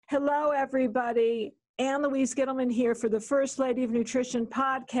Hello, everybody. Ann Louise Gittleman here for the First Lady of Nutrition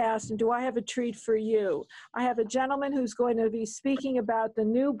podcast, and do I have a treat for you? I have a gentleman who's going to be speaking about the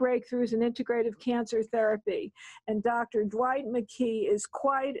new breakthroughs in integrative cancer therapy, and Dr. Dwight McKee is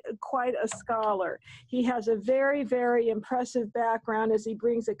quite a scholar. He has a very, very impressive background as he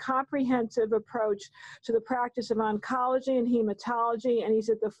brings a comprehensive approach to the practice of oncology and hematology, and he's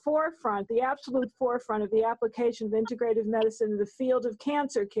at the forefront, the absolute forefront of the application of integrative medicine in the field of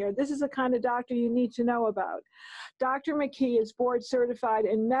cancer care. This is the kind of doctor you need to know about. Dr. McKee is board certified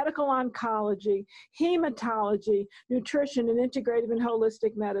in medical oncology, hematology, nutrition, and integrative and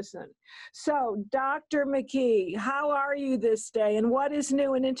holistic medicine. So, Dr. McKee, how are you this day, and what is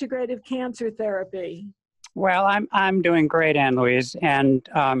new in integrative cancer therapy? Well, I'm doing great, Ann Louise, and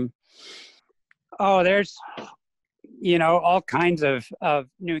there's all kinds of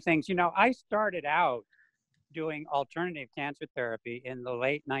new things. I started out doing alternative cancer therapy in the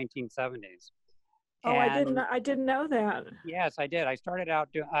late 1970s. Oh, I didn't know that. Yes, I did. I started out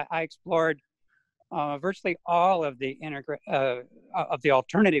I explored virtually all of the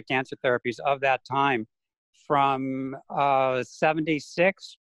alternative cancer therapies of that time, from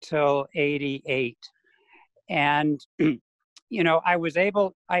 76 till 88. And I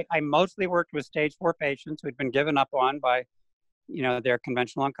mostly worked with stage 4 patients who'd been given up on by their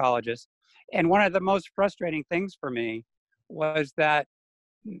conventional oncologists. And one of the most frustrating things for me was that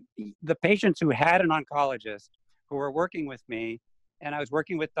the patients who had an oncologist who were working with me, and I was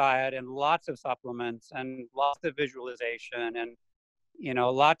working with diet and lots of supplements and lots of visualization and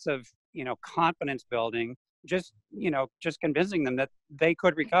lots of confidence building, just convincing them that they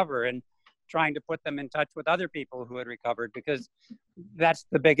could recover and trying to put them in touch with other people who had recovered, because that's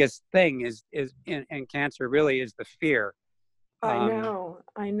the biggest thing is in cancer really is the fear. I know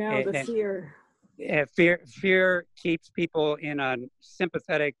the fear. Fear keeps people in a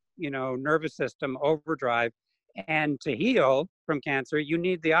sympathetic, nervous system overdrive. And to heal from cancer, you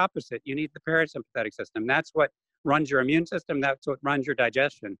need the opposite. You need the parasympathetic system. That's what runs your immune system. That's what runs your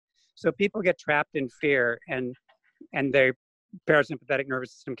digestion. So people get trapped in fear, and their parasympathetic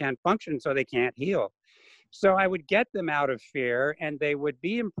nervous system can't function, so they can't heal. So I would get them out of fear, and they would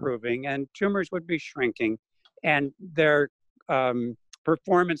be improving, and tumors would be shrinking, and their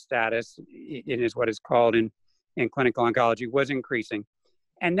performance status, it is what is called in clinical oncology, was increasing.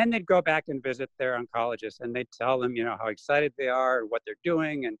 And then they'd go back and visit their oncologist, and they'd tell them, how excited they are, what they're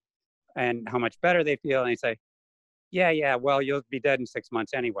doing, and how much better they feel. And they say, yeah, well, you'll be dead in 6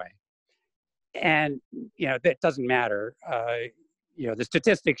 months anyway. And, that doesn't matter. The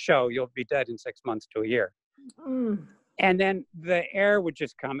statistics show you'll be dead in 6 months to a year. Mm. And then the air would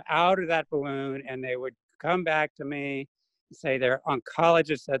just come out of that balloon, and they would come back to me, say their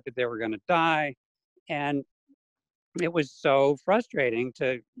oncologist said that they were going to die. And it was so frustrating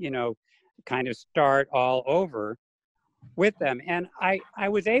to, kind of start all over with them. And I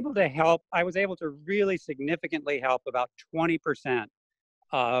was able to help. I was able to really significantly help about 20%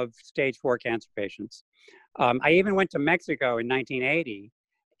 of stage 4 cancer patients. I even went to Mexico in 1980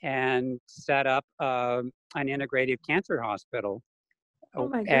 and set up an integrative cancer hospital. Oh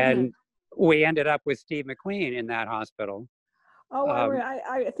my goodness. And we ended up with Steve McQueen in that hospital. Oh,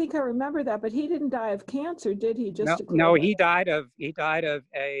 I think I remember that, but he didn't die of cancer, did he? No, he died of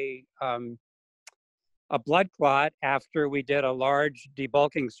a blood clot after we did a large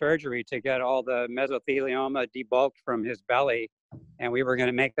debulking surgery to get all the mesothelioma debulked from his belly, and we were going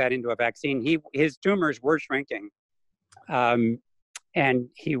to make that into a vaccine. His tumors were shrinking, and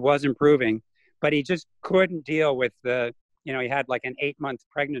he was improving, but he just couldn't deal with he had like an 8-month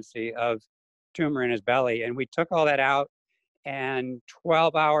pregnancy of tumor in his belly, and we took all that out. And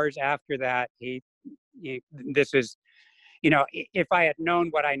 12 hours after that, if I had known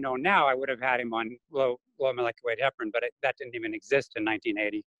what I know now, I would have had him on low molecular weight heparin, but that didn't even exist in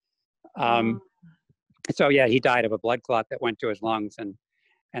 1980. So yeah, he died of a blood clot that went to his lungs, and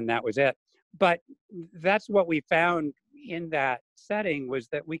that was it. But that's what we found in that setting, was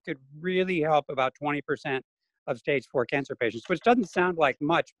that we could really help about 20% of stage 4 cancer patients, which doesn't sound like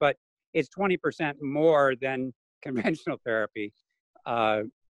much, but it's 20% more than conventional therapy,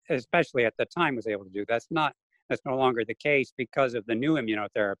 especially at the time, was able to do. That's no longer the case because of the new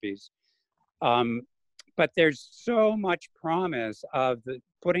immunotherapies. But there's so much promise of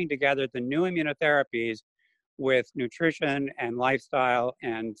putting together the new immunotherapies with nutrition and lifestyle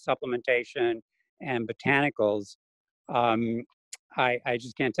and supplementation and botanicals. I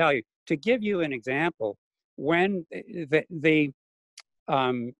just can't tell you. To give you an example, when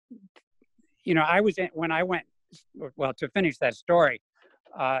to finish that story,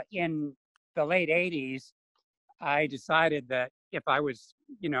 in the late 80s, I decided that if I was,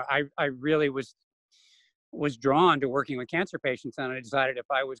 I really was drawn to working with cancer patients, and I decided if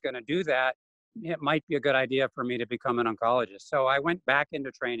I was going to do that, it might be a good idea for me to become an oncologist. So I went back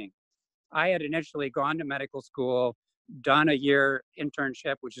into training. I had initially gone to medical school, done a year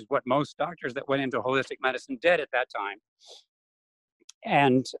internship, which is what most doctors that went into holistic medicine did at that time,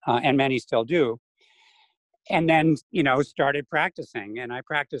 and many still do. And then, started practicing, and I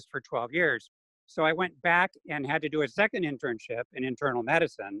practiced for 12 years. So I went back and had to do a second internship in internal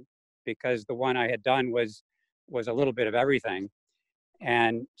medicine because the one I had done was a little bit of everything.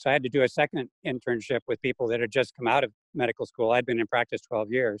 And so I had to do a second internship with people that had just come out of medical school. I'd been in practice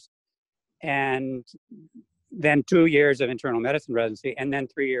 12 years. And then 2 years of internal medicine residency, and then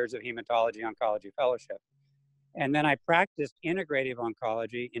 3 years of hematology oncology fellowship. And then I practiced integrative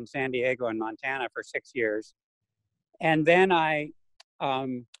oncology in San Diego and Montana for 6 years. And then I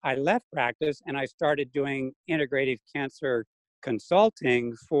left practice and I started doing integrative cancer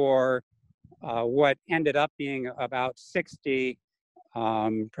consulting for what ended up being about 60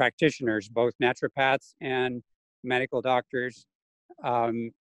 practitioners, both naturopaths and medical doctors,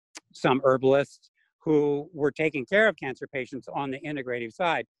 some herbalists who were taking care of cancer patients on the integrative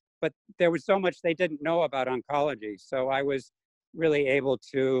side. But there was so much they didn't know about oncology. So I was really able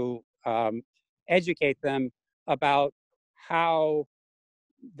to educate them about how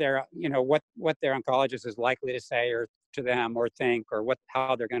their, what their oncologist is likely to say or to them or think, or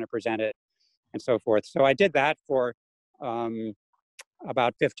how they're going to present it and so forth. So I did that for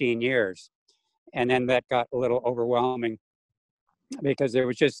about 15 years. And then that got a little overwhelming because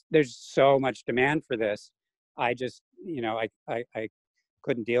there's so much demand for this. I just, I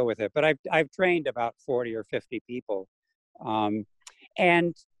couldn't deal with it. But I've trained about 40 or 50 people.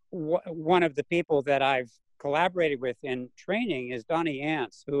 And one of the people that I've collaborated with in training is Donnie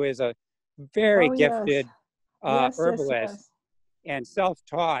Yance, who is a very gifted herbalist and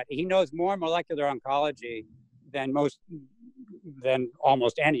self-taught. He knows more molecular oncology than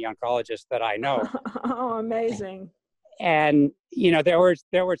almost any oncologist that I know. Oh, amazing. And there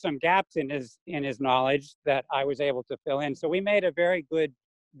were some gaps in his knowledge that I was able to fill in. So we made a very good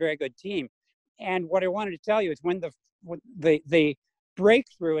team. And what I wanted to tell you is when the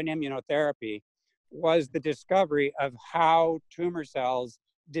breakthrough in immunotherapy was the discovery of how tumor cells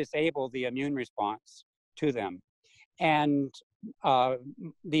disable the immune response to them. And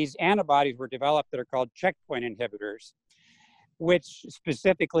these antibodies were developed that are called checkpoint inhibitors, which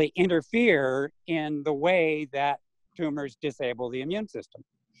specifically interfere in the way that tumors disable the immune system.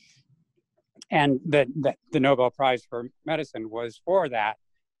 And the Nobel Prize for Medicine was for that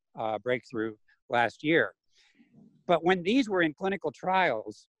breakthrough last year. But when these were in clinical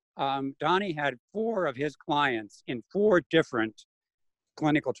trials, Donnie had 4 of his clients in 4 different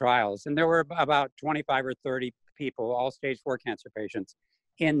clinical trials. And there were about 25 or 30 people, all stage 4 cancer patients,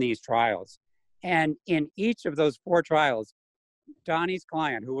 in these trials. And in each of those 4 trials, Donnie's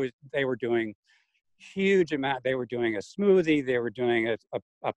client, they were doing huge amount. They were doing a smoothie. They were doing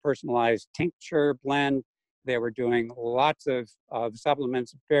a personalized tincture blend. They were doing lots of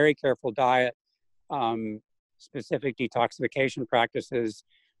supplements, very careful diet, specific detoxification practices.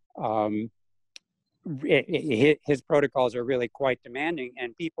 His protocols are really quite demanding,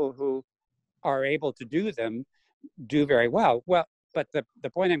 and people who are able to do them do very well. Well, but the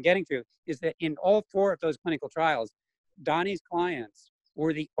point I'm getting to is that in all 4 of those clinical trials, Donnie's clients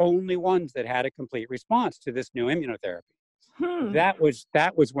were the only ones that had a complete response to this new immunotherapy. That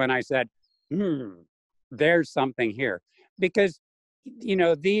was when I said, there's something here. Because,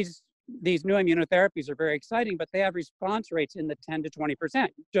 these new immunotherapies are very exciting, but they have response rates in the 10 to 20%,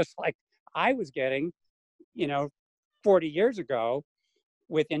 just like I was getting, 40 years ago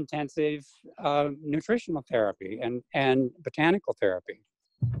with intensive nutritional therapy and botanical therapy.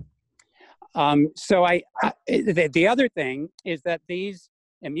 So the other thing is that these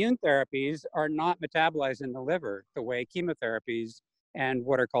immune therapies are not metabolized in the liver the way chemotherapies and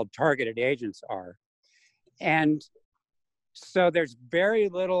what are called targeted agents are. And so there's very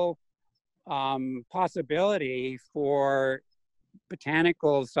little possibility for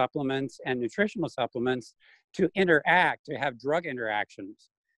botanical supplements and nutritional supplements to interact, to have drug interactions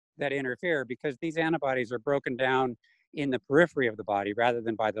that interfere, because these antibodies are broken down in the periphery of the body rather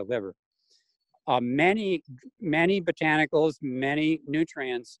than by the liver. Many botanicals, many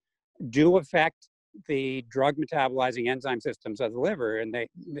nutrients do affect the drug metabolizing enzyme systems of the liver. And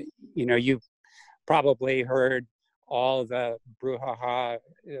you've probably heard all the brouhaha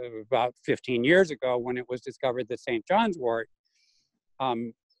about 15 years ago when it was discovered that St. John's wort,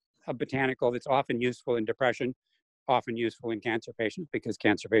 a botanical that's often useful in depression, often useful in cancer patients because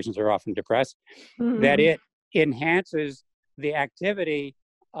cancer patients are often depressed, that it enhances the activity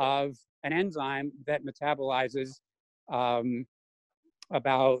of an enzyme that metabolizes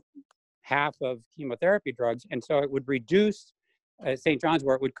about half of chemotherapy drugs. And so it would reduce, St. John's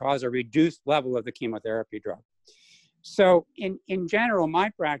wort would cause a reduced level of the chemotherapy drug. So in general, my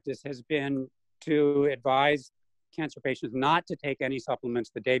practice has been to advise cancer patients not to take any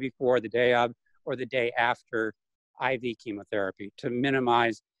supplements the day before, the day of, or the day after IV chemotherapy, to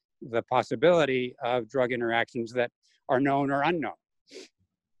minimize the possibility of drug interactions that are known or unknown.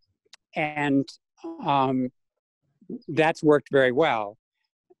 And that's worked very well.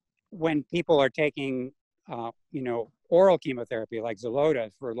 When people are taking, oral chemotherapy like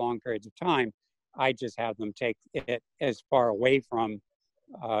Xeloda for long periods of time, I just have them take it as far away from,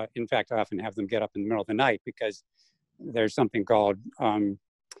 in fact, I often have them get up in the middle of the night because there's something called chronotherapy.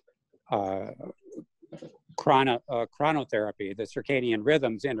 The circadian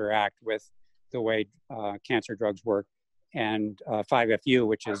rhythms interact with the way cancer drugs work. And 5-FU,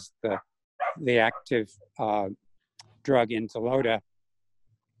 which is the active drug in Xeloda,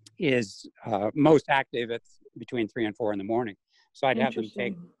 is most active at between 3 and 4 in the morning. So I'd have them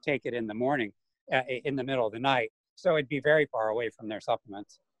take it in the morning, in the middle of the night. So it'd be very far away from their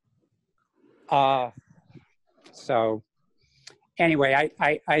supplements. So anyway,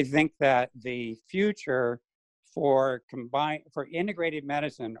 I think that the future for integrated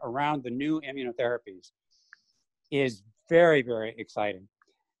medicine around the new immunotherapies is very, very exciting.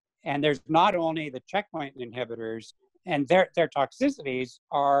 And there's not only the checkpoint inhibitors, and their toxicities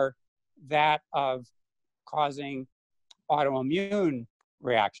are that of causing autoimmune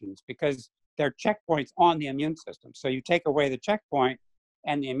reactions because they're checkpoints on the immune system. So you take away the checkpoint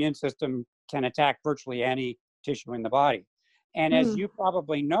and the immune system can attack virtually any tissue in the body. And as you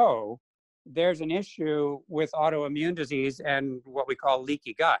probably know, there's an issue with autoimmune disease and what we call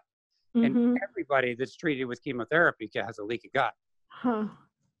leaky gut. And everybody that's treated with chemotherapy has a leaky gut.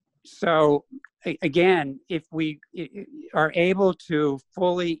 So again, if we are able to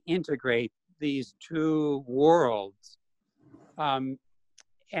fully integrate these two worlds and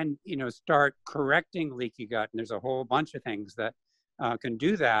start correcting leaky gut, and there's a whole bunch of things that can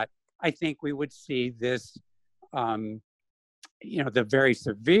do that, I think we would see this, the very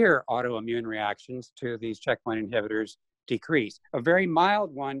severe autoimmune reactions to these checkpoint inhibitors decrease. A very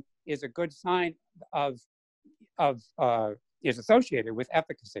mild one is a good sign is associated with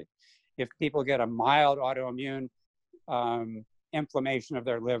efficacy. If people get a mild autoimmune inflammation of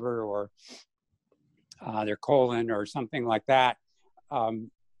their liver or their colon or something like that,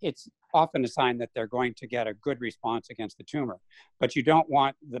 it's often a sign that they're going to get a good response against the tumor. But you don't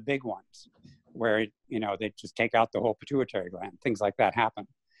want the big ones where, they just take out the whole pituitary gland. Things like that happen.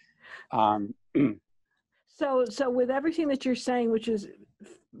 So with everything that you're saying, which is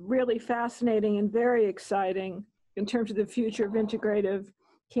really fascinating and very exciting in terms of the future of integrative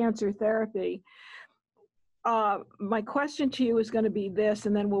cancer therapy, my question to you is going to be this,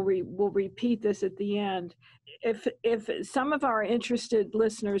 and then we'll repeat this at the end. If some of our interested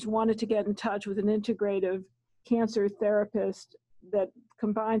listeners wanted to get in touch with an integrative cancer therapist that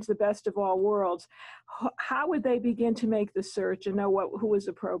combines the best of all worlds, how would they begin to make the search and know who is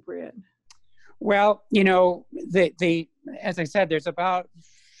appropriate? Well, as I said, there's about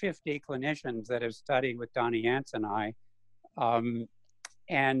 50 clinicians that have studied with Donnie Yance and I,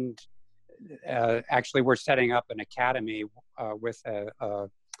 and actually we're setting up an academy with a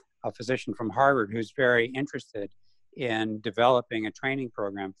physician from Harvard who's very interested in developing a training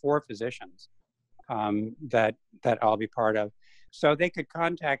program for physicians that I'll be part of. So they could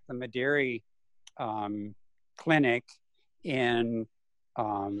contact the Mederi clinic in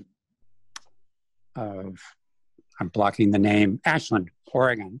I'm blocking the name, Ashland,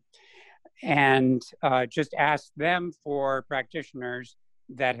 Oregon, and just ask them for practitioners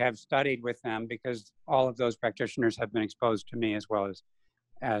that have studied with them, because all of those practitioners have been exposed to me as well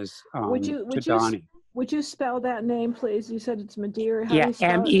as to Donnie. Would you spell that name, please? You said it's Mederi.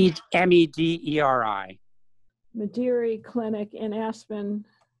 Mederi. Mederi Clinic in Aspen.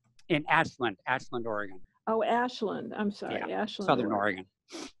 In Ashland, Oregon. Oh, Ashland. I'm sorry, yeah. Ashland, Southern Oregon.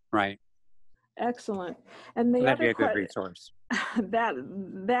 Right. Excellent. And that'd be a good resource.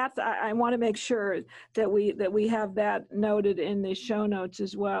 That's I want to make sure that we have that noted in the show notes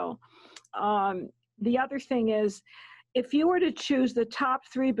as well. The other thing is, if you were to choose the top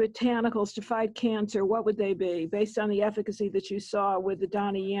 3 botanicals to fight cancer, what would they be based on the efficacy that you saw with the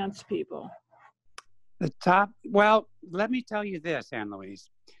Donnie Yance people? Well, let me tell you this, Anne-Louise.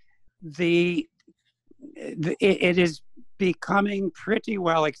 It is becoming pretty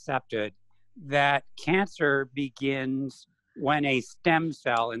well accepted that cancer begins when a stem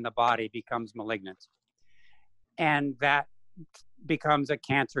cell in the body becomes malignant, and that becomes a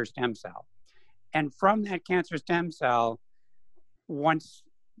cancer stem cell. And from that cancer stem cell, once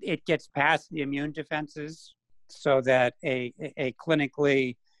it gets past the immune defenses so that a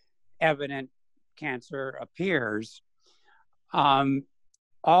clinically evident cancer appears,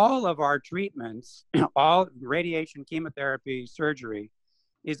 all of our treatments, all radiation, chemotherapy, surgery,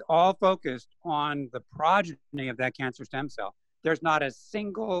 is all focused on the progeny of that cancer stem cell. There's not a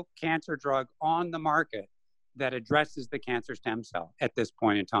single cancer drug on the market that addresses the cancer stem cell at this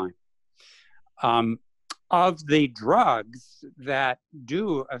point in time. Of the drugs that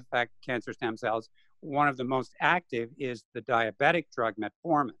do affect cancer stem cells, one of the most active is the diabetic drug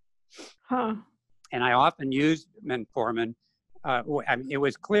metformin. Huh. And I often used metformin. It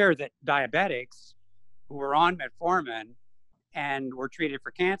was clear that diabetics who were on metformin and were treated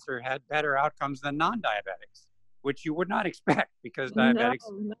for cancer had better outcomes than non-diabetics, which you would not expect because diabetics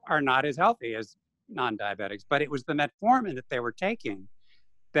are not as healthy as non-diabetics. But it was the metformin that they were taking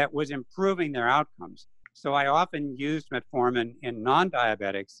that was improving their outcomes. So I often used metformin in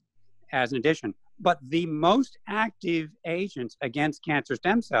non-diabetics as an addition. But the most active agents against cancer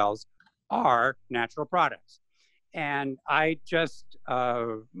stem cells are natural products. And I just,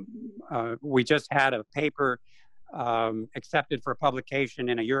 we just had a paper accepted for publication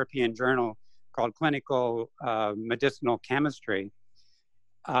in a European journal called Clinical Medicinal Chemistry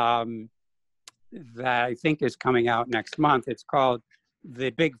that I think is coming out next month. It's called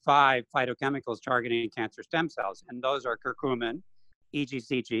The Big Five Phytochemicals Targeting Cancer Stem Cells. And those are curcumin,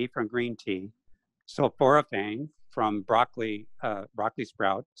 EGCG from green tea, sulforaphane from broccoli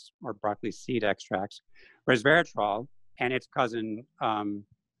sprouts or broccoli seed extracts, resveratrol and its cousin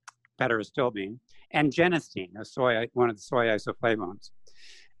pterohistobine, and genistein, one of the soy isoflavones.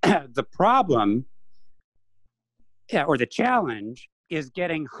 The problem, or the challenge, is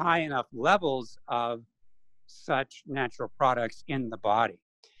getting high enough levels of such natural products in the body.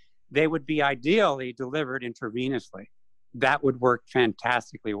 They would be ideally delivered intravenously. That would work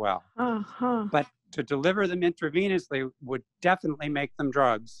fantastically well. But to deliver them intravenously would definitely make them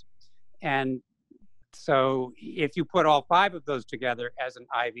drugs. And so if you put all five of those together as an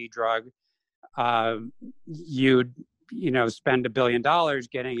IV drug, you'd spend $1 billion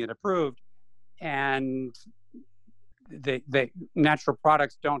getting it approved. And the natural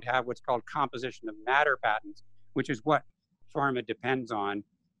products don't have what's called composition of matter patents, which is what pharma depends on,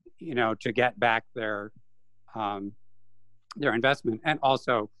 to get back their investment and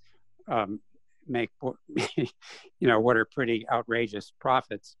also make what are pretty outrageous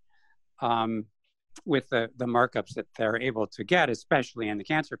profits with the markups that they're able to get, especially in the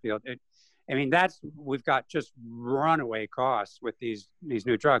cancer field. We've got just runaway costs with these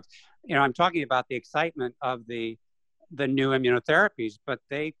new drugs. I'm talking about the excitement of the new immunotherapies, but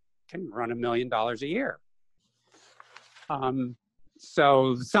they can run $1 million a year.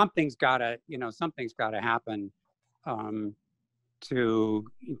 So something's got to happen to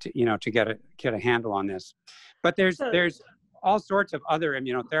get a handle on this. But there's all sorts of other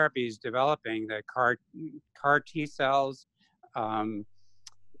immunotherapies developing, the CAR T cells,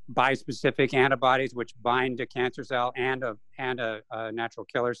 bispecific antibodies which bind a cancer cell and a natural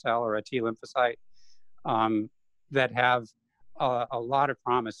killer cell or a T lymphocyte that have a lot of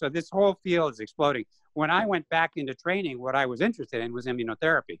promise. So this whole field is exploding. When I went back into training, what I was interested in was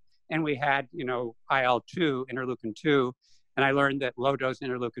immunotherapy. And we had, IL-2, interleukin-2, and I learned that low-dose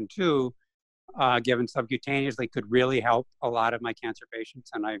interleukin-2 given subcutaneously could really help a lot of my cancer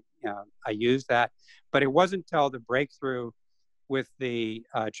patients, and I used that. But it wasn't until the breakthrough with the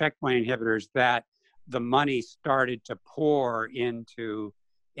checkpoint inhibitors that the money started to pour into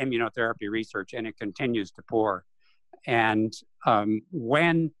immunotherapy research, and it continues to pour. And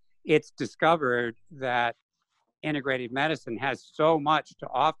when it's discovered that integrative medicine has so much to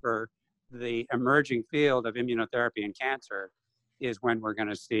offer the emerging field of immunotherapy and cancer is when we're going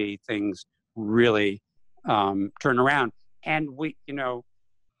to see things really turn around. And we,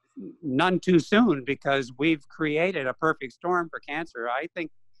 none too soon, because we've created a perfect storm for cancer. I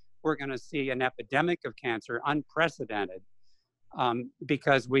think we're going to see an epidemic of cancer, unprecedented,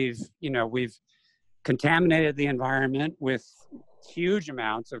 because we've contaminated the environment with huge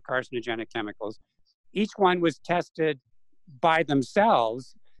amounts of carcinogenic chemicals. Each one was tested by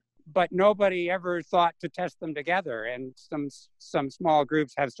themselves, but nobody ever thought to test them together. And some small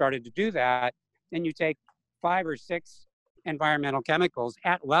groups have started to do that. And you take 5 or 6 environmental chemicals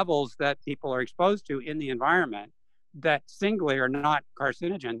at levels that people are exposed to in the environment that singly are not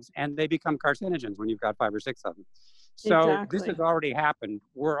carcinogens, and they become carcinogens when you've got 5 or 6 of them. So Exactly. This has already happened.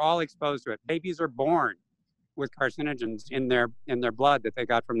 We're all exposed to it. Babies are born with carcinogens in their blood that they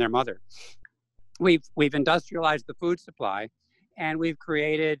got from their mother. we've industrialized the food supply, and we've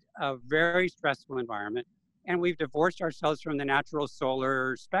created a very stressful environment, and we've divorced ourselves from the natural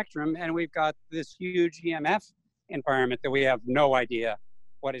solar spectrum, and we've got this huge EMF environment that we have no idea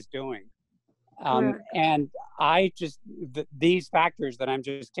what it's doing. And these factors that I'm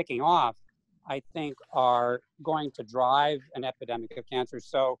just ticking off, I think are going to drive an epidemic of cancer.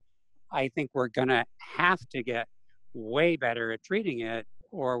 So I think we're going to have to get way better at treating it,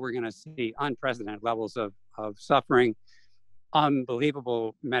 or we're going to see unprecedented levels of suffering,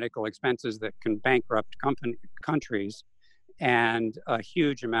 unbelievable medical expenses that can bankrupt countries, and a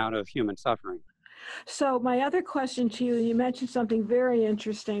huge amount of human suffering. So my other question to you, you mentioned something very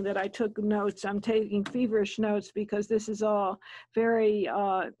interesting that I took notes. I'm taking feverish notes because this is all very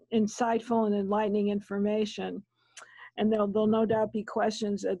insightful and enlightening information. And there'll no doubt be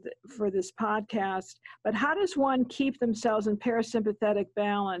questions for this podcast. But how does one keep themselves in parasympathetic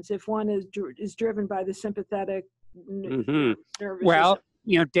balance if one is driven by the sympathetic nervous Well,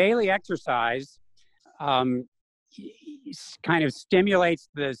 system? Daily exercise kind of stimulates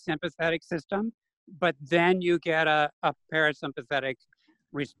the sympathetic system, but then you get a parasympathetic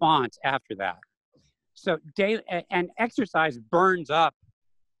response after that. So and exercise burns up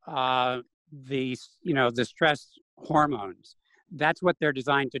the stress hormones. That's what they're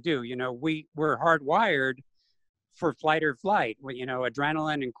designed to do. We're hardwired for flight or flight.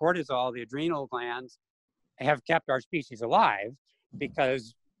 Adrenaline and cortisol, the adrenal glands, have kept our species alive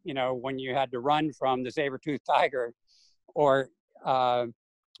because, when you had to run from the saber-toothed tiger or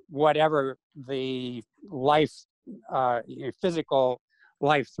whatever the physical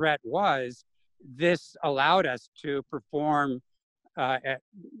life threat was, this allowed us to perform at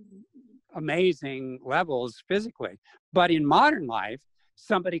amazing levels physically. But in modern life,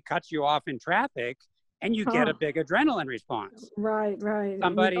 somebody cuts you off in traffic and you get a big adrenaline response. Right.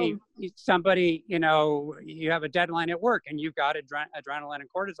 Somebody, you have a deadline at work and you've got adrenaline and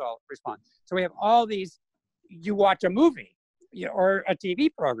cortisol response. So we have all these. You watch a movie or a TV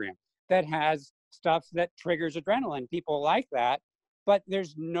program that has stuff that triggers adrenaline. People like that, but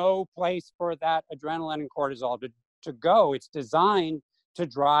there's no place for that adrenaline and cortisol to go. It's designed to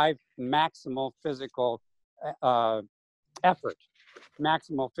drive maximal physical effort,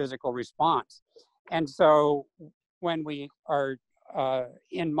 maximal physical response. And so when we are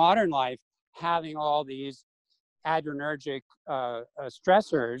in modern life having all these adrenergic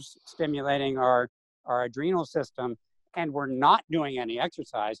stressors stimulating our adrenal system, and we're not doing any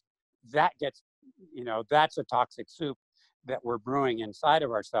exercise, that gets, that's a toxic soup that we're brewing inside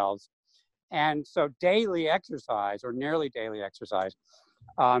of ourselves. And so daily exercise, or nearly daily exercise,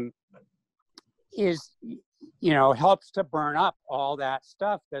 is, helps to burn up all that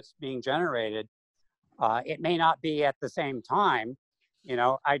stuff that's being generated. It may not be at the same time.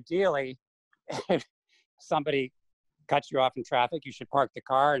 Ideally, if somebody cuts you off in traffic, you should park the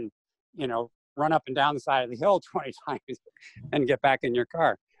car and, run up and down the side of the hill 20 times and get back in your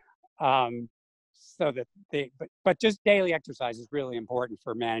car. So that but just daily exercise is really important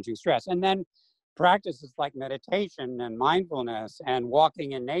for managing stress. And then practices like meditation and mindfulness and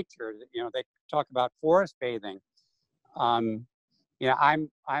walking in nature. They talk about forest bathing. I'm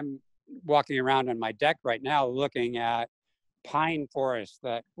walking around on my deck right now looking at pine forests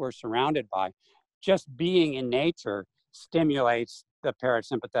that we're surrounded by. Just being in nature stimulates the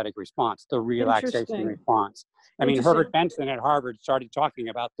parasympathetic response, the relaxation response. I mean, Herbert Benson at Harvard started talking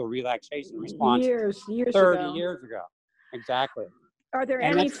about the relaxation response years 30 ago. years ago. Exactly. Are there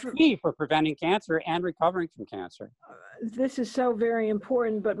and any that's key for preventing cancer and recovering from cancer? This is so very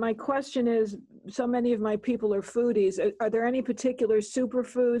important, but my question is, so many of my people are foodies. Are there any particular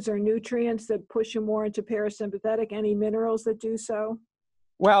superfoods or nutrients that push you more into parasympathetic? Any minerals that do so?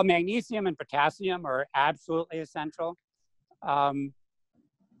 Well, magnesium and potassium are absolutely essential. In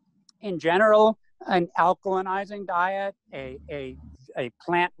general, an alkalinizing diet, a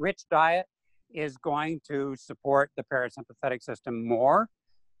plant-rich diet, is going to support the parasympathetic system more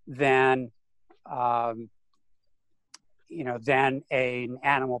than than an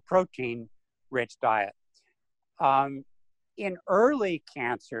animal protein-rich diet. In early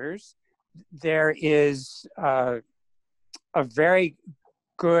cancers, there is a very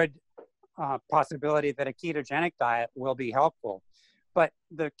good possibility that a ketogenic diet will be helpful. But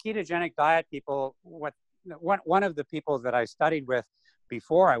the ketogenic diet people, one of the people that I studied with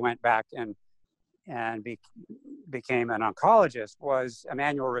before I went back and became an oncologist was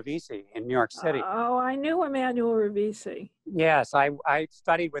Emmanuel Ravisi in New York City. Oh, I knew Emmanuel Ravisi. Yes, I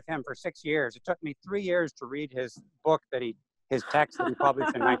studied with him for 6 years. It took me 3 years to read his book his text that he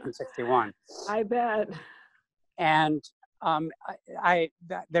published in 1961. I bet. And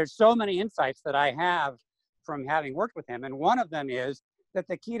There's so many insights that I have from having worked with him, and one of them is that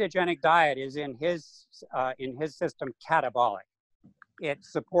the ketogenic diet is in his system catabolic. It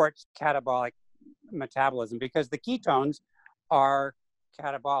supports catabolic metabolism because the ketones are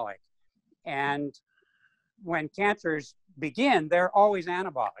catabolic, and when cancers begin, they're always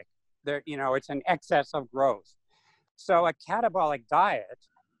anabolic. It's an excess of growth. So a catabolic diet,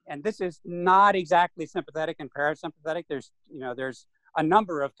 and this is not exactly sympathetic and parasympathetic. There's a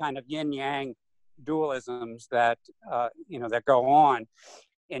number of kind of yin-yang dualisms that go on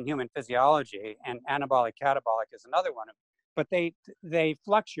in human physiology, and anabolic catabolic is another one. But they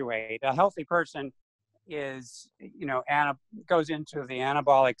fluctuate. A healthy person goes into the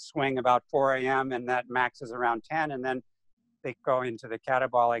anabolic swing about 4 a.m. and that maxes around 10, and then they go into the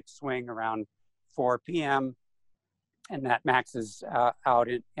catabolic swing around 4 p.m. and that maxes out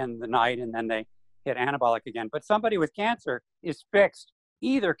in the night, and then they hit anabolic again. But somebody with cancer is fixed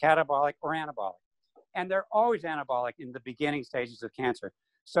either catabolic or anabolic, and they're always anabolic in the beginning stages of cancer.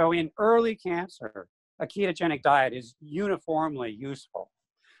 So in early cancer, a ketogenic diet is uniformly useful.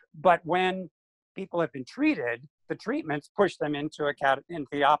 But when people have been treated, the treatments push them into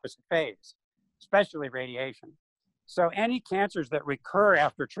the opposite phase, especially radiation. So any cancers that recur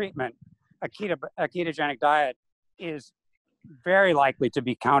after treatment, a ketogenic diet is very likely to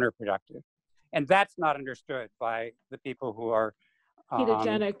be counterproductive. And that's not understood by the people who are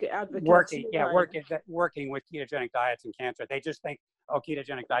ketogenic advocates. Working with ketogenic diets in cancer. They just think,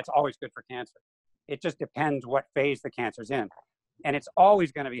 ketogenic diet's always good for cancer. It just depends what phase the cancer's in. And it's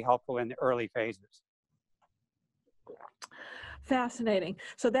always going to be helpful in the early phases. Fascinating.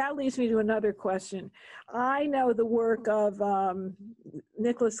 So that leads me to another question. I know the work of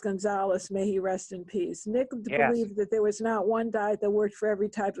Nicholas Gonzalez, may he rest in peace. Nick believed that there was not one diet that worked for every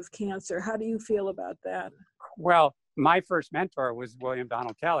type of cancer. How do you feel about that? Well, my first mentor was William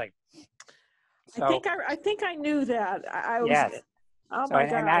Donald Kelly. So, I think I knew that. Yes. Oh my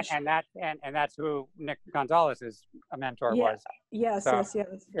gosh. And that's who Nick Gonzalez's mentor was. Yes.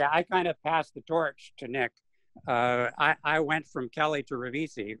 Yeah, I kind of passed the torch to Nick. I went from Kelly to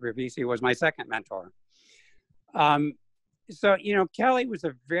Ravisi. Ravisi was my second mentor. So Kelly was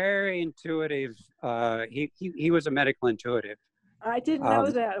a very intuitive. He was a medical intuitive. I didn't know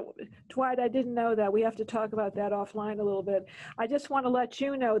that, Dwight. I didn't know that. We have to talk about that offline a little bit. I just want to let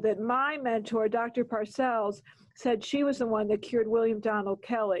you know that my mentor, Dr. Parcells, said she was the one that cured William Donald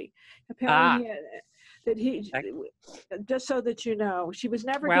Kelly. Apparently, just so that you know, she was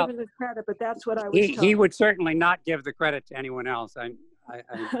never given the credit, but that's what I was told. He would certainly not give the credit to anyone else. I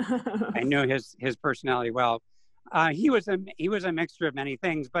knew his personality well. He was a mixture of many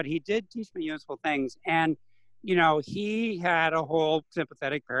things, but he did teach me useful things. And he had a whole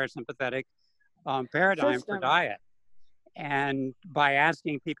sympathetic, parasympathetic paradigm for diet. And by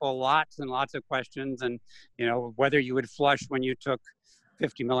asking people lots and lots of questions, and whether you would flush when you took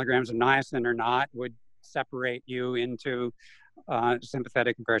 50 milligrams of niacin or not would separate you into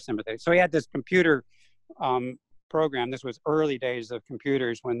sympathetic and parasympathetic. So he had this computer program. This was early days of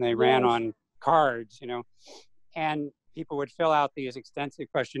computers when they ran on cards, and people would fill out these extensive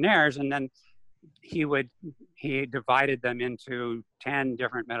questionnaires, and then he divided them into 10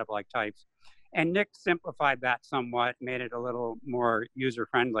 different metabolic types. And Nick simplified that somewhat, made it a little more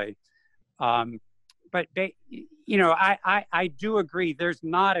user-friendly. But I do agree, there's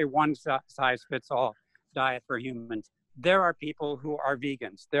not a one-size-fits-all diet for humans. There are people who are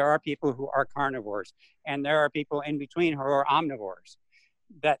vegans, there are people who are carnivores, and there are people in between who are omnivores,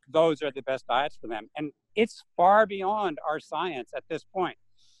 that those are the best diets for them. And it's far beyond our science at this point.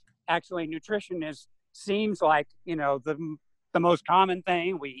 Actually, nutrition seems like, the most common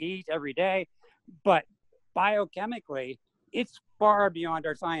thing we eat every day, but biochemically, it's far beyond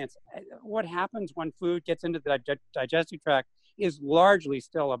our science. What happens when food gets into the digestive tract is largely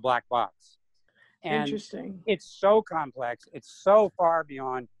still a black box. And interesting. It's so complex. It's so far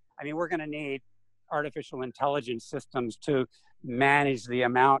beyond. I mean, we're going to need artificial intelligence systems to manage the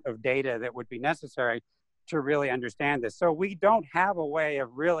amount of data that would be necessary to really understand this. So we don't have a way of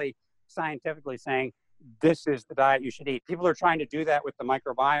really scientifically saying, this is the diet you should eat. People are trying to do that with the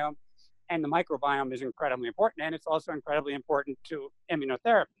microbiome, and the microbiome is incredibly important, and it's also incredibly important to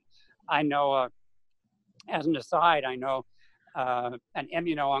immunotherapy. I know, as an aside, I know an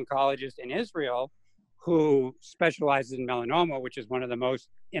immuno-oncologist in Israel who specializes in melanoma, which is one of the most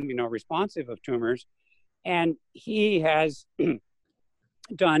immunoresponsive of tumors, and he has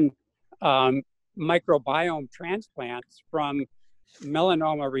done microbiome transplants from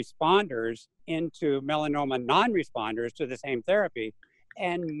melanoma responders into melanoma non-responders to the same therapy,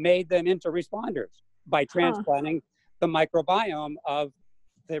 and made them into responders by transplanting the microbiome of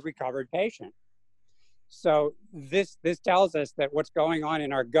the recovered patient. So this tells us that what's going on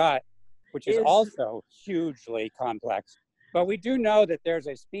in our gut, which is also hugely complex, but we do know that there's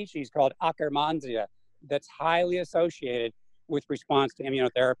a species called Akkermansia that's highly associated with response to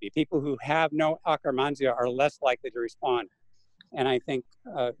immunotherapy. People who have no Akkermansia are less likely to respond. And I think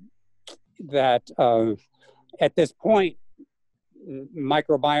that at this point,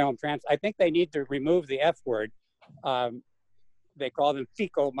 I think they need to remove the F word. They call them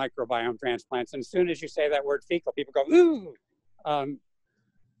fecal microbiome transplants. And as soon as you say that word fecal, people go, ooh.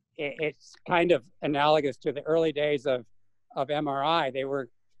 It's kind of analogous to the early days of MRI.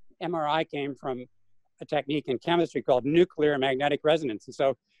 MRI came from a technique in chemistry called nuclear magnetic resonance. And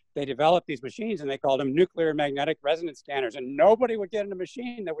so they developed these machines and they called them nuclear magnetic resonance scanners. And nobody would get in a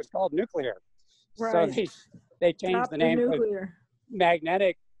machine that was called nuclear. Right. So they changed the name nuclear. to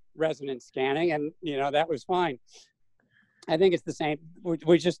magnetic resonance scanning. And, that was fine. I think it's the same.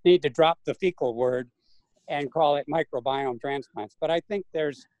 We just need to drop the fecal word and call it microbiome transplants. But I think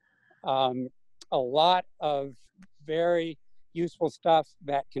there's a lot of very useful stuff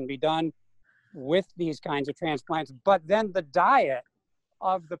that can be done with these kinds of transplants. But then the diet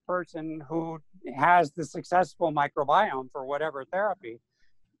of the person who has the successful microbiome for whatever therapy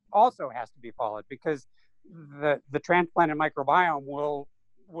also has to be followed, because the transplanted microbiome will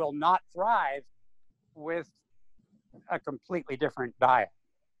not thrive with a completely different diet.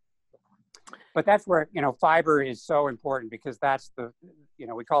 But that's where, fiber is so important, because that's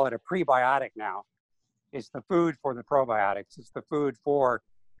we call it a prebiotic now. It's the food for the probiotics. It's the food for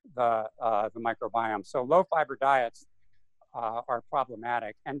the microbiome. So low fiber diets are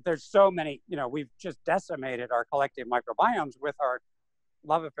problematic. And there's so many, we've just decimated our collective microbiomes with our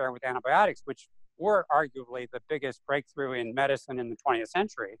love affair with antibiotics, which were arguably the biggest breakthrough in medicine in the 20th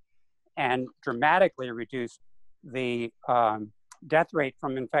century, and dramatically reduced the death rate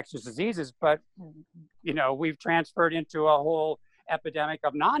from infectious diseases. But, we've transferred into a whole epidemic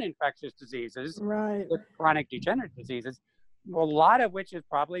of non-infectious diseases, right, with chronic degenerative diseases, a lot of which is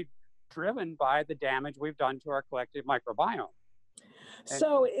probably driven by the damage we've done to our collective microbiome.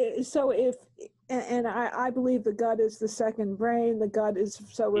 So if, and I believe the gut is the second brain. The gut is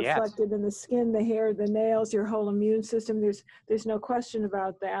so reflected Yes. in the skin, the hair, the nails, your whole immune system. There's no question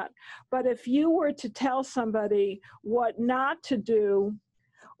about that. But if you were to tell somebody what not to do,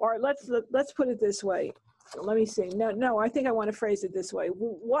 or let's put it this way. Let me see. No, I think I want to phrase it this way.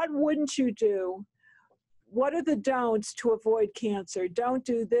 What wouldn't you do? What are the don'ts to avoid cancer? Don't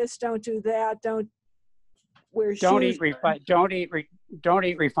do this, don't do that, don't wear shoes. Don't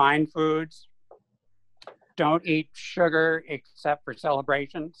eat refined foods. Don't eat sugar except for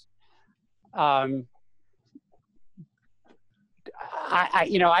celebrations. I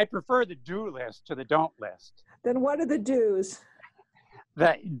prefer the do list to the don't list. Then what are the do's?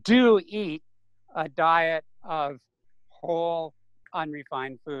 Do eat a diet of whole,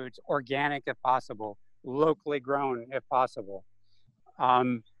 unrefined foods, organic if possible, locally grown if possible,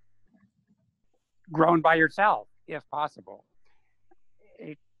 grown by yourself if possible.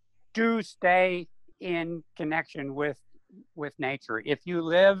 Do stay in connection with nature. If you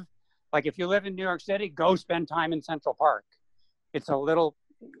live in New York City, go spend time in Central Park. It's a little,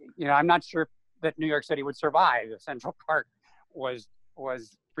 I'm not sure that New York City would survive if Central Park was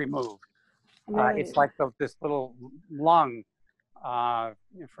removed. Right. It's like this little lung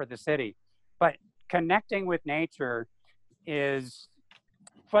for the city. But connecting with nature is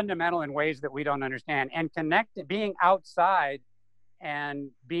fundamental in ways that we don't understand. And being outside and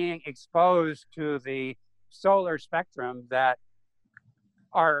being exposed to the solar spectrum that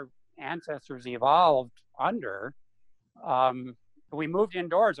our ancestors evolved under. We moved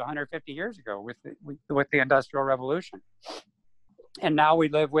indoors 150 years ago with the Industrial Revolution. And now we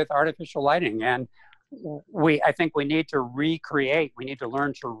live with artificial lighting. And I think we need to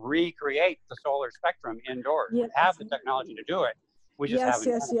learn to recreate the solar spectrum indoors. Yes. We have the technology to do it. We just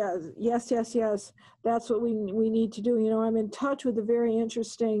haven't. Yes. That's what we need to do. I'm in touch with a very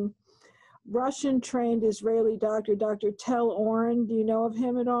interesting Russian-trained Israeli doctor, Dr. Tel Oren. Do you know of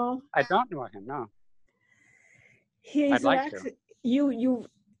him at all? I don't know him, no. I'd like to. You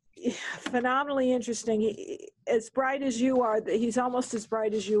phenomenally interesting. As bright as you are, he's almost as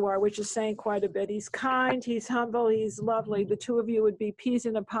bright as you are, which is saying quite a bit. He's kind, he's humble, he's lovely. The two of you would be peas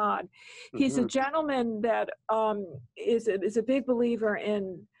in a pod. He's a gentleman that is a big believer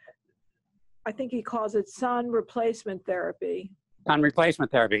in, I think he calls it sun replacement therapy. Sun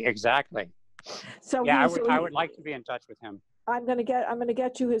replacement therapy, exactly. So yeah, I would like to be in touch with him. I'm going to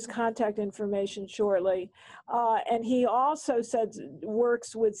get you his contact information shortly. And he also said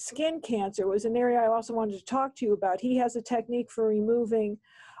works with skin cancer. It was an area I also wanted to talk to you about. He has a technique for removing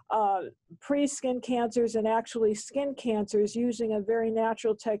pre-skin cancers and actually skin cancers using a very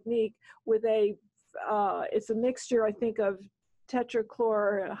natural technique with it's a mixture, I think, of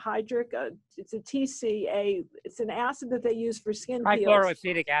tetrachlorohydric, it's a TCA, it's an acid that they use for skin peels.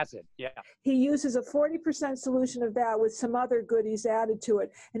 Trichloroacetic acid, yeah. He uses a 40% solution of that with some other goodies added to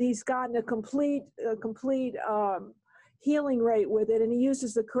it, and he's gotten a complete healing rate with it, and he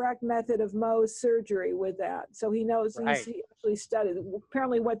uses the correct method of Mohs surgery with that. So he knows, Right. he actually studied.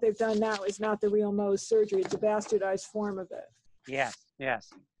 Apparently what they've done now is not the real Mohs surgery, it's a bastardized form of it. Yes, yes.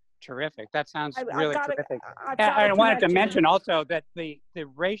 Terrific. That sounds really terrific. I wanted to mention also that the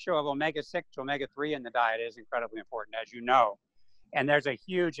ratio of omega-6 to omega-3 in the diet is incredibly important, as you know. And there's a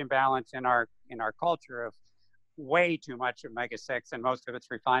huge imbalance in our culture of way too much omega-6, and most of it's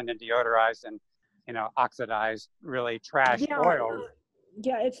refined and deodorized and, oxidized, really trashed oils.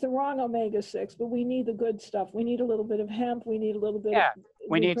 Yeah, it's the wrong omega-6, but we need the good stuff. We need a little bit of hemp. We need a little bit of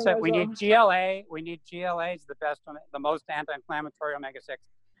we need GLA. We need GLA is the most anti-inflammatory omega-6.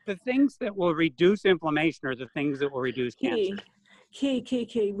 The things that will reduce inflammation are the things that will reduce cancer.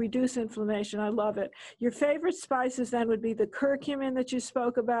 Key. Reduce inflammation. I love it. Your favorite spices then would be the curcumin that you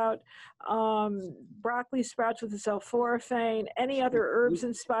spoke about, broccoli sprouts with the sulforaphane, any other herbs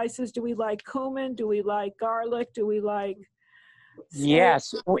and spices? Do we like cumin? Do we like garlic? Do we like...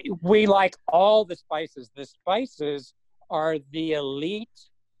 Yes, we like all the spices. The spices are the elite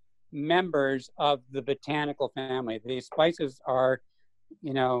members of the botanical family. The spices are,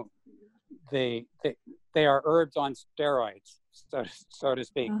 they are herbs on steroids, so to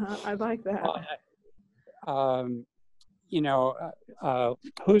speak. I like that.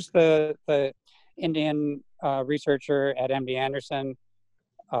 Who's the Indian researcher at MD Anderson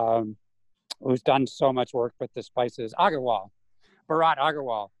who's done so much work with the spices? Bharat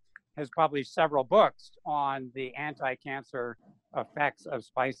Agarwal has published several books on the anti-cancer effects of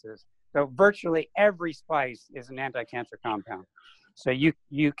spices. So virtually every spice is an anti-cancer compound. So you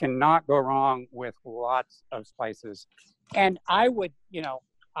cannot go wrong with lots of spices. And I would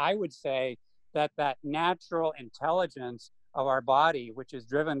say that natural intelligence of our body, which is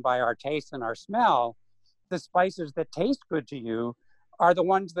driven by our taste and our smell, the spices that taste good to you are the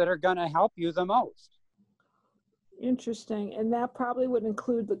ones that are going to help you the most. Interesting. And that probably would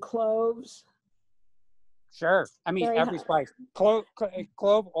include the cloves. Sure. I mean, every spice. Clove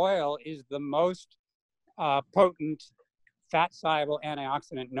oil is the most potent fat-soluble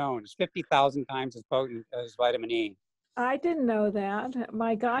antioxidant known. It's 50,000 times as potent as vitamin E. I didn't know that.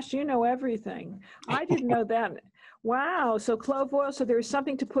 My gosh, you know everything. I didn't know that. Wow. So clove oil, so there was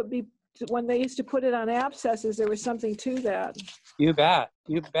something when they used to put it on abscesses, there was something to that. You bet.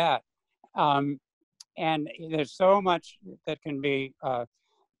 And there's so much that can be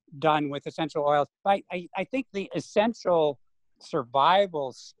done with essential oils. But I think the essential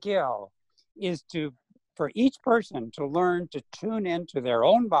survival skill is for each person to learn to tune into their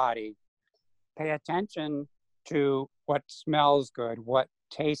own body, pay attention to what smells good, what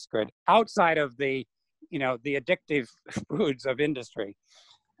tastes good, outside of the addictive foods of industry.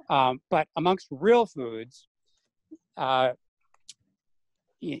 But amongst real foods, the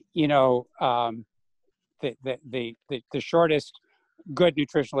shortest good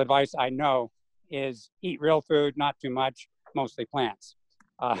nutritional advice I know is eat real food, not too much, mostly plants.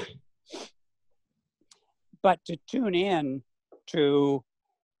 But to tune in to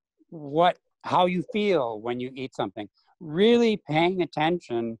how you feel when you eat something, really paying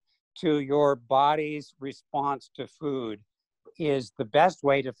attention to your body's response to food is the best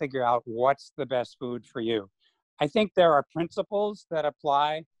way to figure out what's the best food for you. I think there are principles that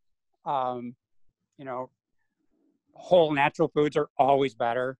apply. Whole natural foods are always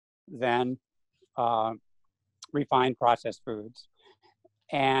better than refined processed foods.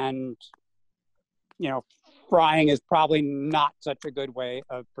 And, frying is probably not such a good way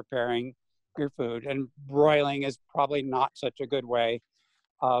of preparing your food. And broiling is probably not such a good way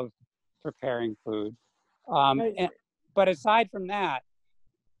of preparing food. But aside from that,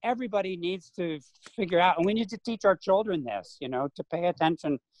 everybody needs to figure out, and we need to teach our children this, to pay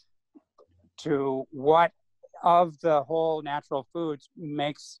attention to what of the whole natural foods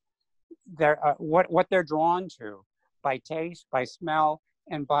makes what they're drawn to by taste, by smell,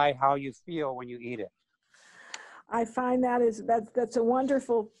 and by how you feel when you eat it. I find that's a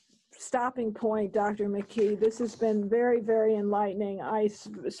wonderful stopping point, Dr. McKee. This has been very, very enlightening. I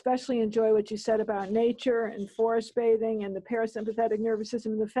especially enjoy what you said about nature and forest bathing and the parasympathetic nervous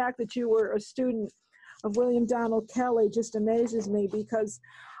system, and the fact that you were a student of William Donald Kelly just amazes me, because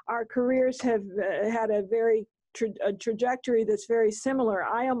our careers have had a very a trajectory that's very similar.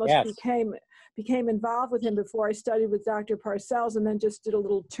 I almost Yes. became involved with him before I studied with Dr. Parcells, and then just did a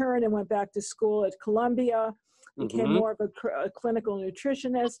little turn and went back to school at Columbia, became more of a clinical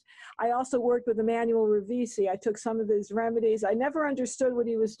nutritionist. I also worked with Emmanuel Ravisi. I took some of his remedies. I never understood what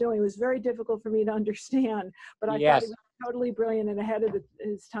he was doing. It was very difficult for me to understand, but I thought he was totally brilliant and ahead of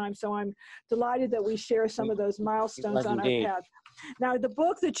his time. So I'm delighted that we share some of those milestones on our path. Now, the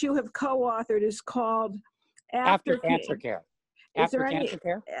book that you have co-authored is called After Cancer Care. After Cancer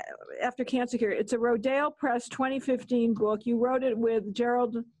Care? After Cancer Care. It's a Rodale Press 2015 book. You wrote it with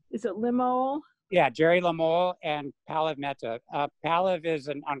Gerald, is it Limol? Yeah, Jerry Lamole and Pallav Mehta. Pallav is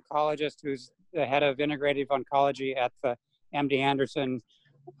an oncologist who's the head of integrative oncology at the MD Anderson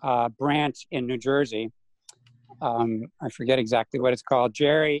branch in New Jersey. I forget exactly what it's called.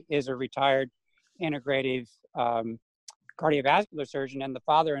 Jerry is a retired integrative cardiovascular surgeon and the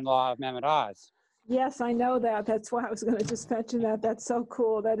father-in-law of Mehmet Oz. Yes, I know that. That's why I was going to just mention that. That's so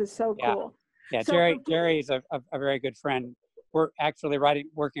cool. That is so cool. Yeah, so Jerry is a very good friend. We're actually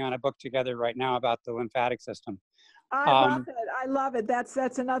working on a book together right now about the lymphatic system. I love it. I love it. That's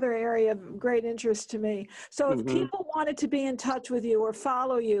another area of great interest to me. So if people wanted to be in touch with you or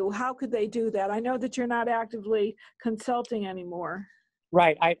follow you, how could they do that? I know that you're not actively consulting anymore.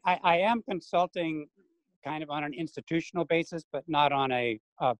 Right. I am consulting kind of on an institutional basis, but not on a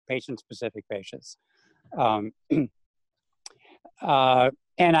patient-specific basis. And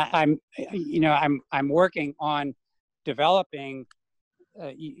I'm working on developing,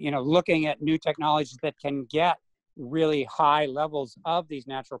 looking at new technologies that can get really high levels of these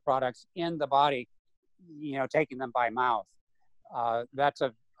natural products in the body, taking them by mouth. That's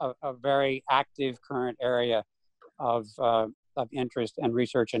a very active current area of interest and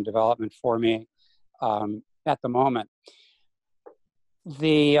research and development for me at the moment.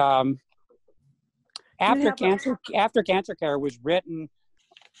 The After Cancer Care was written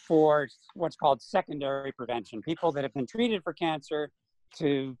for what's called secondary prevention, people that have been treated for cancer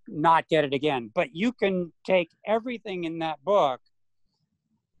to not get it again. But you can take everything in that book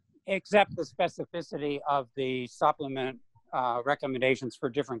except the specificity of the supplement recommendations for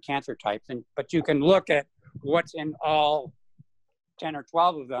different cancer types. But you can look at what's in all 10 or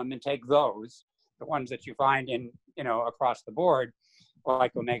 12 of them and take those, the ones that you find in, across the board,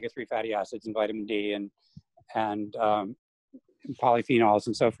 like omega-3 fatty acids and vitamin D and polyphenols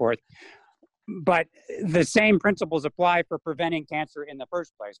and so forth. But the same principles apply for preventing cancer in the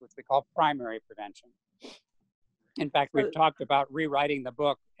first place, which we call primary prevention. In fact, we've talked about rewriting the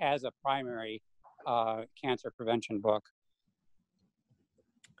book as a primary cancer prevention book.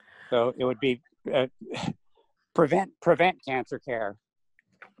 So it would be prevent cancer care.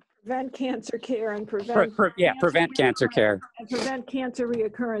 Prevent cancer care and prevent cancer care and prevent cancer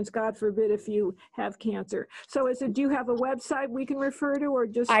reoccurrence. God forbid if you have cancer. So do you have a website we can refer to, or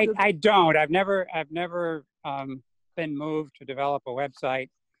just? I don't. I've never been moved to develop a website.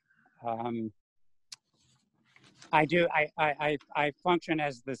 I do. I function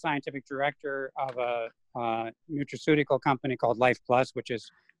as the scientific director of a nutraceutical company called Life Plus, which is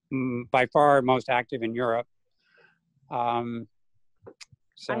by far most active in Europe.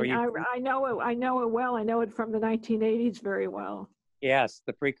 So I know it. I know it well. I know it from the 1980s very well. Yes,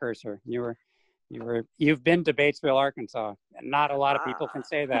 the precursor. You've been to Batesville, Arkansas. Not a lot of people can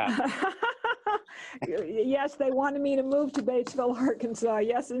say that. Yes, they wanted me to move to Batesville, Arkansas.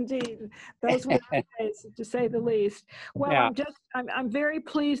 Yes, indeed. Those were the days, to say the least. Well, yeah. I'm very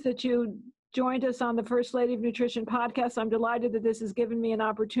pleased that you joined us on the First Lady of Nutrition podcast. I'm delighted that this has given me an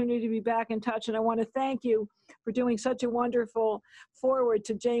opportunity to be back in touch, and I want to thank you for doing such a wonderful forward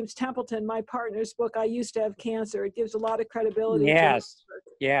to James Templeton, my partner's book, I Used to Have Cancer. It gives a lot of credibility. Yes,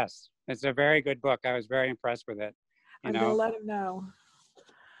 yes. It's a very good book. I was very impressed with it. I'm going to let him know.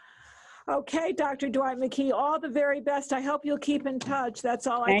 Okay, Dr. Dwight McKee, all the very best. I hope you'll keep in touch. That's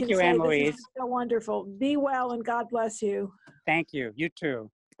all I can say. Thank you, Anne-Louise. This is so wonderful. Be well and God bless you. Thank you. You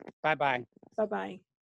too. Bye-bye. Bye-bye.